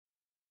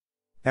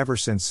Ever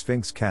since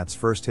Sphynx cats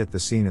first hit the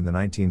scene in the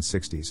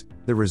 1960s,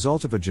 the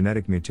result of a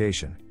genetic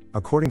mutation,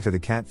 according to the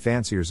Cat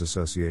Fanciers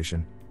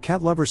Association,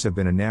 cat lovers have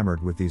been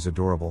enamored with these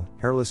adorable,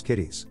 hairless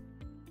kitties.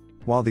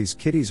 While these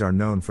kitties are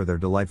known for their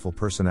delightful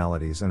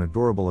personalities and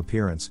adorable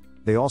appearance,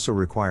 they also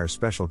require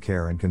special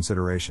care and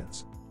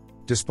considerations.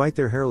 Despite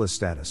their hairless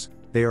status,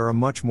 they are a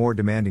much more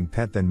demanding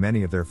pet than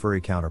many of their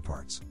furry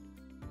counterparts.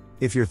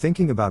 If you're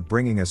thinking about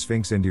bringing a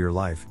Sphynx into your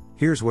life,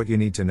 here's what you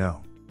need to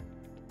know.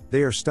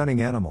 They are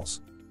stunning animals.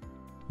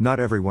 Not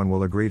everyone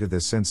will agree to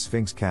this since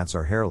Sphynx cats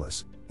are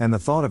hairless, and the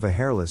thought of a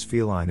hairless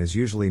feline is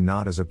usually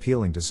not as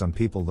appealing to some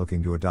people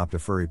looking to adopt a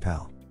furry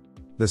pal.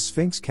 The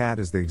Sphynx cat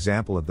is the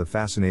example of the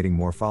fascinating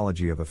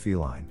morphology of a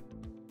feline.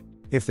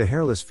 If the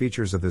hairless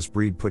features of this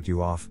breed put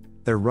you off,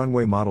 their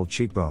runway model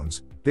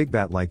cheekbones, big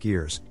bat-like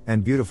ears,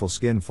 and beautiful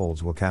skin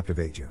folds will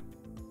captivate you.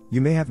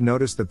 You may have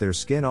noticed that their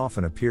skin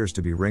often appears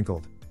to be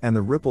wrinkled, and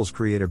the ripples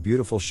create a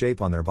beautiful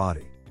shape on their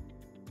body.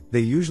 They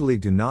usually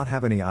do not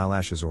have any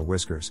eyelashes or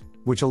whiskers,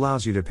 which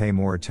allows you to pay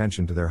more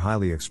attention to their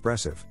highly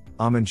expressive,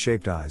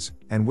 almond-shaped eyes,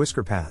 and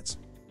whisker pads.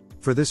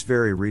 For this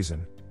very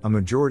reason, a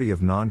majority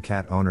of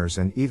non-cat owners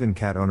and even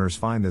cat owners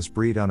find this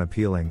breed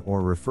unappealing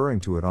or referring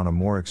to it on a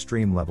more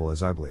extreme level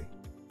as ugly.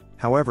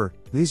 However,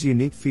 these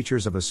unique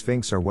features of a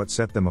Sphynx are what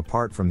set them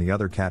apart from the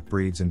other cat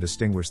breeds and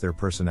distinguish their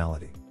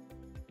personality.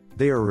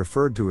 They are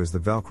referred to as the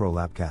Velcro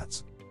lap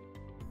cats.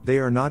 They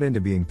are not into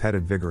being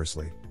petted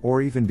vigorously,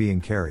 or even being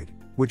carried,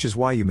 which is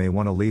why you may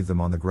want to leave them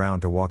on the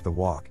ground to walk the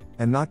walk,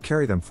 and not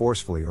carry them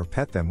forcefully or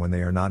pet them when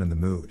they are not in the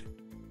mood.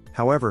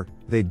 However,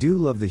 they do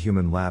love the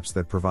human laps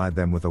that provide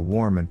them with a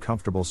warm and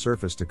comfortable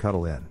surface to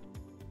cuddle in.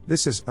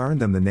 This has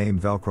earned them the name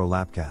Velcro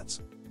lap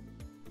cats.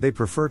 They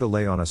prefer to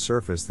lay on a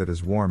surface that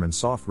is warm and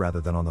soft rather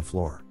than on the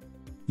floor.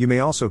 You may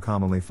also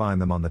commonly find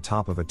them on the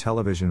top of a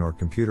television or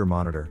computer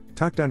monitor,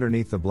 tucked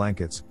underneath the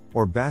blankets,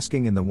 or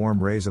basking in the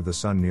warm rays of the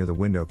sun near the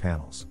window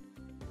panels.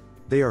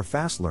 They are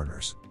fast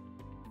learners.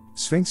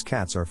 Sphynx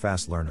cats are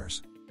fast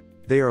learners.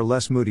 They are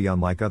less moody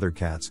unlike other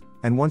cats,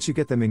 and once you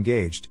get them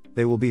engaged,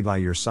 they will be by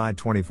your side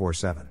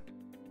 24/7.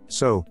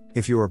 So,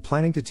 if you are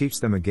planning to teach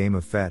them a game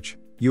of fetch,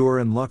 you are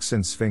in luck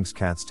since Sphynx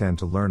cats tend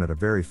to learn at a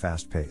very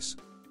fast pace.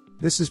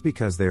 This is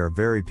because they are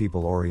very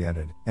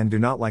people-oriented, and do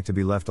not like to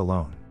be left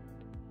alone.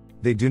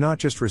 They do not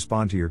just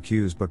respond to your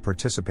cues but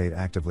participate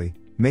actively,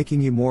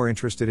 making you more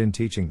interested in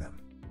teaching them.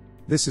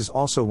 This is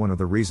also one of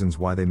the reasons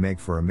why they make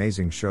for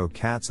amazing show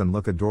cats and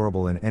look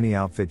adorable in any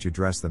outfit you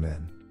dress them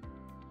in.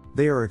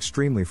 They are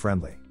extremely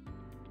friendly.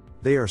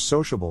 They are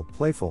sociable,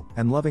 playful,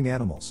 and loving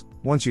animals.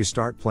 Once you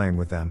start playing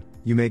with them,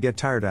 you may get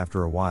tired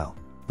after a while,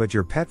 but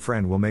your pet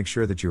friend will make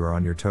sure that you are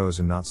on your toes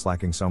and not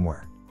slacking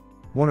somewhere.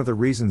 One of the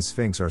reasons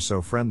Sphynx are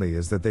so friendly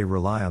is that they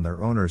rely on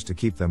their owners to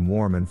keep them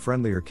warm, and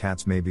friendlier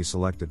cats may be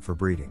selected for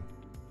breeding.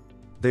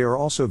 They are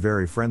also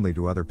very friendly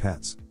to other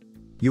pets.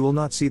 You will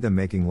not see them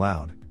making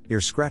loud,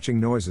 ear-scratching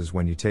noises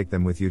when you take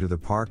them with you to the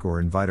park or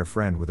invite a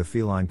friend with a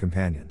feline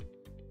companion.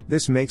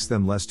 This makes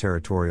them less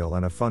territorial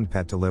and a fun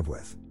pet to live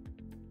with.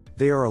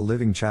 They are a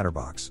living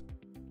chatterbox.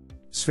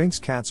 Sphynx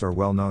cats are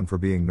well known for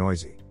being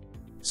noisy.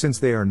 Since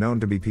they are known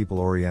to be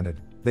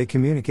people-oriented, they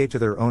communicate to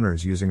their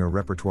owners using a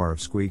repertoire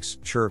of squeaks,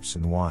 chirps,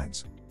 and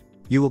whines.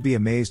 You will be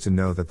amazed to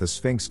know that the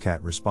Sphynx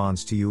cat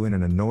responds to you in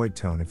an annoyed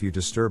tone if you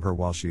disturb her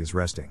while she is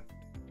resting.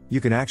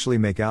 You can actually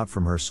make out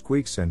from her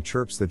squeaks and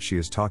chirps that she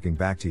is talking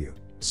back to you,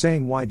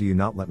 saying, "Why do you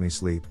not let me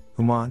sleep,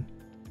 human?"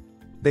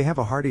 They have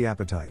a hearty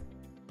appetite.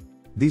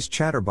 These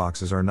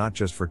chatterboxes are not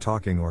just for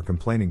talking or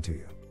complaining to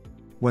you.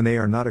 When they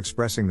are not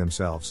expressing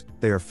themselves,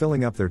 they are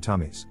filling up their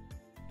tummies.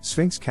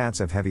 Sphynx cats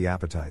have heavy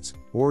appetites,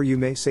 or you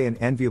may say an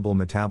enviable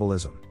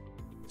metabolism.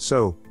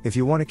 So, if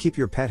you want to keep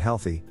your pet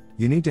healthy,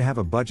 you need to have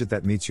a budget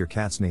that meets your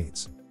cat's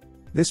needs.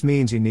 This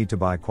means you need to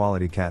buy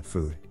quality cat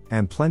food,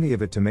 and plenty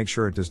of it to make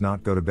sure it does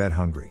not go to bed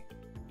hungry.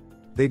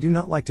 They do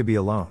not like to be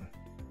alone.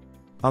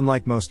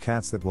 Unlike most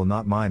cats that will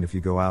not mind if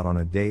you go out on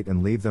a date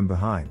and leave them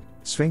behind,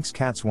 Sphynx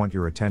cats want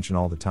your attention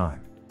all the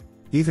time.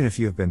 Even if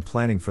you have been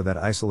planning for that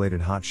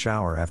isolated hot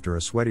shower after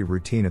a sweaty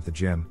routine at the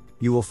gym,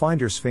 you will find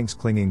your Sphynx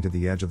clinging to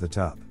the edge of the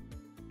tub.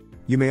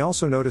 You may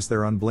also notice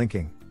their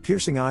unblinking,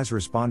 piercing eyes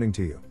responding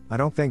to you, "I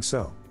don't think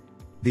so."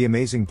 The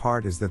amazing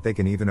part is that they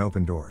can even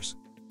open doors.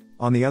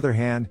 On the other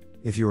hand,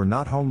 if you are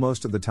not home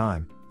most of the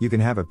time, you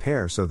can have a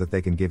pair so that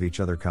they can give each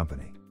other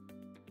company.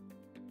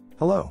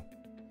 Hello.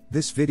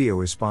 This video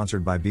is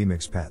sponsored by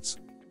Bmix Pets.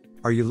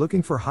 Are you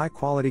looking for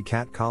high-quality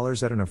cat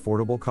collars at an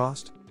affordable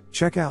cost?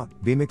 Check out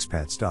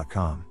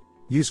bmixpets.com.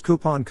 Use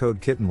coupon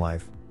code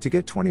KittenLife to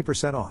get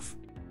 20% off.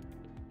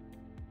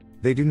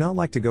 They do not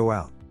like to go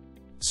out.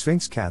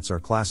 Sphynx cats are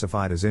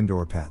classified as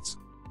indoor pets.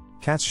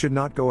 Cats should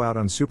not go out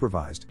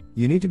unsupervised.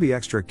 You need to be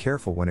extra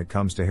careful when it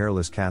comes to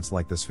hairless cats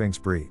like the Sphynx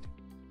breed.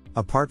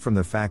 Apart from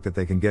the fact that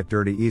they can get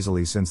dirty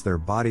easily since their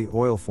body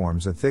oil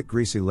forms a thick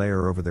greasy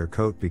layer over their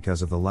coat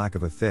because of the lack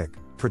of a thick,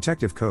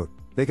 protective coat,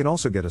 they can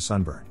also get a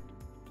sunburn.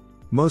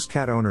 Most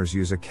cat owners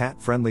use a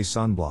cat-friendly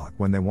sunblock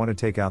when they want to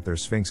take out their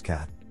Sphynx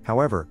cat.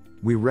 However,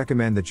 we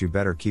recommend that you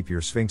better keep your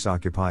Sphynx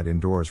occupied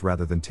indoors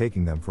rather than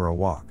taking them for a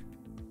walk.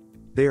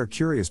 They are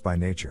curious by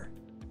nature.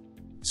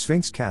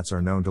 Sphynx cats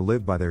are known to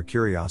live by their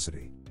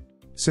curiosity.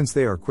 Since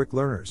they are quick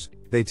learners,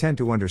 they tend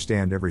to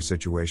understand every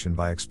situation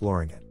by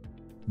exploring it.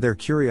 Their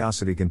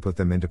curiosity can put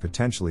them into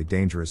potentially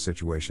dangerous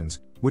situations,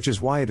 which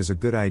is why it is a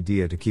good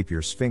idea to keep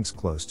your Sphynx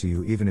close to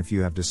you even if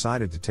you have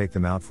decided to take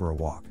them out for a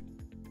walk.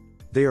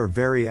 They are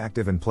very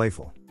active and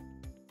playful.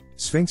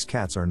 Sphynx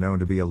cats are known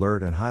to be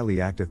alert and highly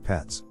active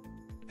pets.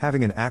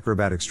 Having an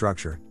acrobatic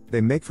structure,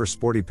 they make for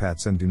sporty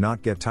pets and do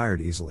not get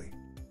tired easily.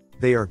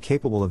 They are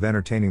capable of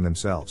entertaining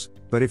themselves,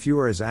 but if you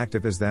are as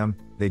active as them,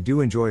 they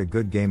do enjoy a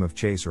good game of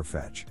chase or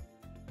fetch.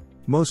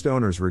 Most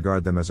owners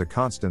regard them as a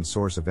constant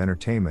source of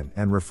entertainment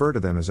and refer to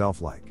them as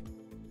elf-like.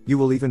 You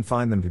will even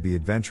find them to be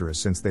adventurous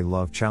since they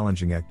love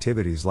challenging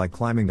activities like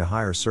climbing to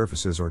higher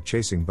surfaces or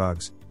chasing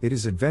bugs. It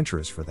is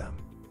adventurous for them.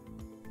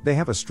 They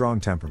have a strong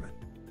temperament.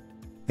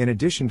 In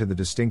addition to the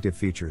distinctive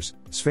features,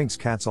 Sphynx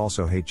cats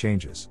also hate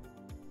changes.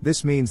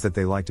 This means that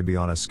they like to be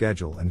on a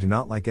schedule and do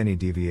not like any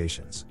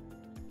deviations.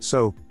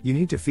 So, you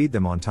need to feed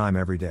them on time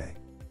every day.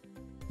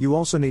 You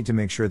also need to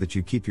make sure that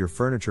you keep your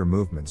furniture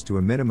movements to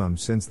a minimum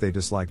since they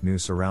dislike new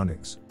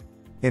surroundings.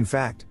 In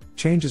fact,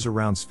 changes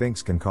around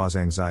Sphynx can cause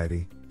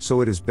anxiety,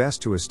 so it is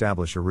best to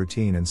establish a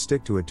routine and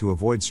stick to it to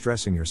avoid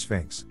stressing your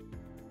Sphynx.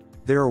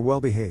 They are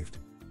well behaved.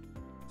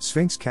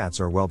 Sphynx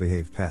cats are well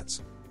behaved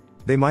pets.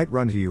 They might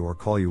run to you or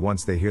call you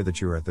once they hear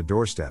that you are at the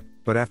doorstep,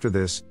 but after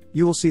this,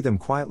 you will see them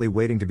quietly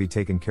waiting to be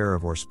taken care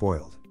of or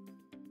spoiled.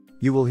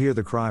 You will hear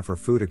the cry for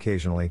food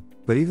occasionally,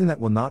 but even that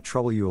will not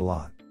trouble you a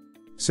lot.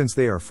 Since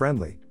they are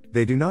friendly,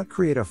 they do not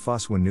create a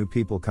fuss when new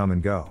people come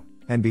and go,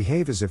 and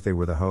behave as if they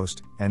were the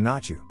host, and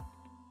not you.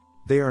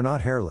 They are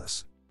not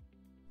hairless.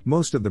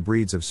 Most of the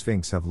breeds of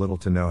Sphynx have little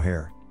to no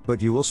hair,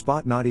 but you will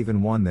spot not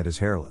even one that is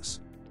hairless.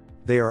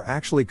 They are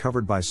actually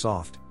covered by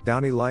soft,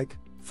 downy-like,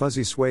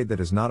 fuzzy suede that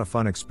is not a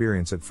fun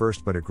experience at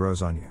first, but it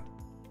grows on you.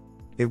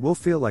 It will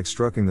feel like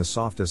stroking the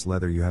softest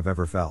leather you have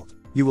ever felt.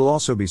 You will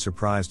also be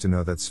surprised to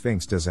know that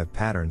Sphynx does have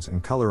patterns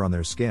and color on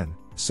their skin,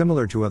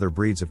 similar to other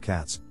breeds of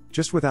cats,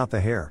 just without the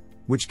hair,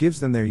 which gives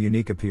them their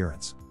unique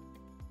appearance.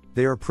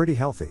 They are pretty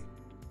healthy.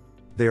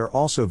 They are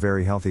also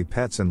very healthy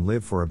pets and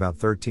live for about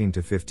 13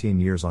 to 15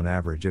 years on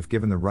average if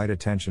given the right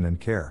attention and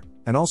care,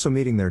 and also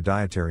meeting their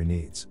dietary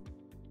needs.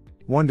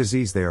 One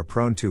disease they are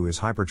prone to is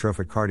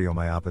hypertrophic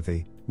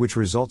cardiomyopathy, which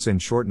results in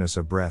shortness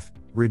of breath,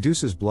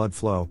 reduces blood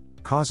flow,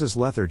 causes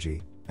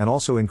lethargy, and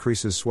also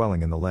increases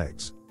swelling in the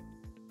legs.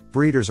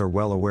 Breeders are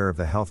well aware of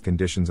the health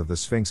conditions of the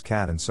Sphynx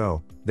cat, and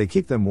so, they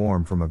keep them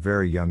warm from a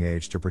very young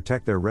age to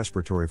protect their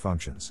respiratory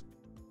functions.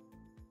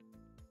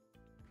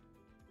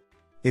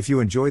 If you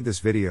enjoyed this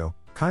video,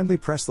 kindly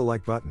press the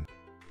like button.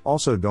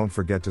 Also, don't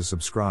forget to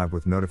subscribe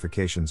with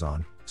notifications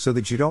on, so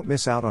that you don't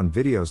miss out on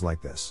videos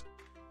like this.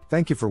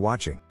 Thank you for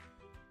watching.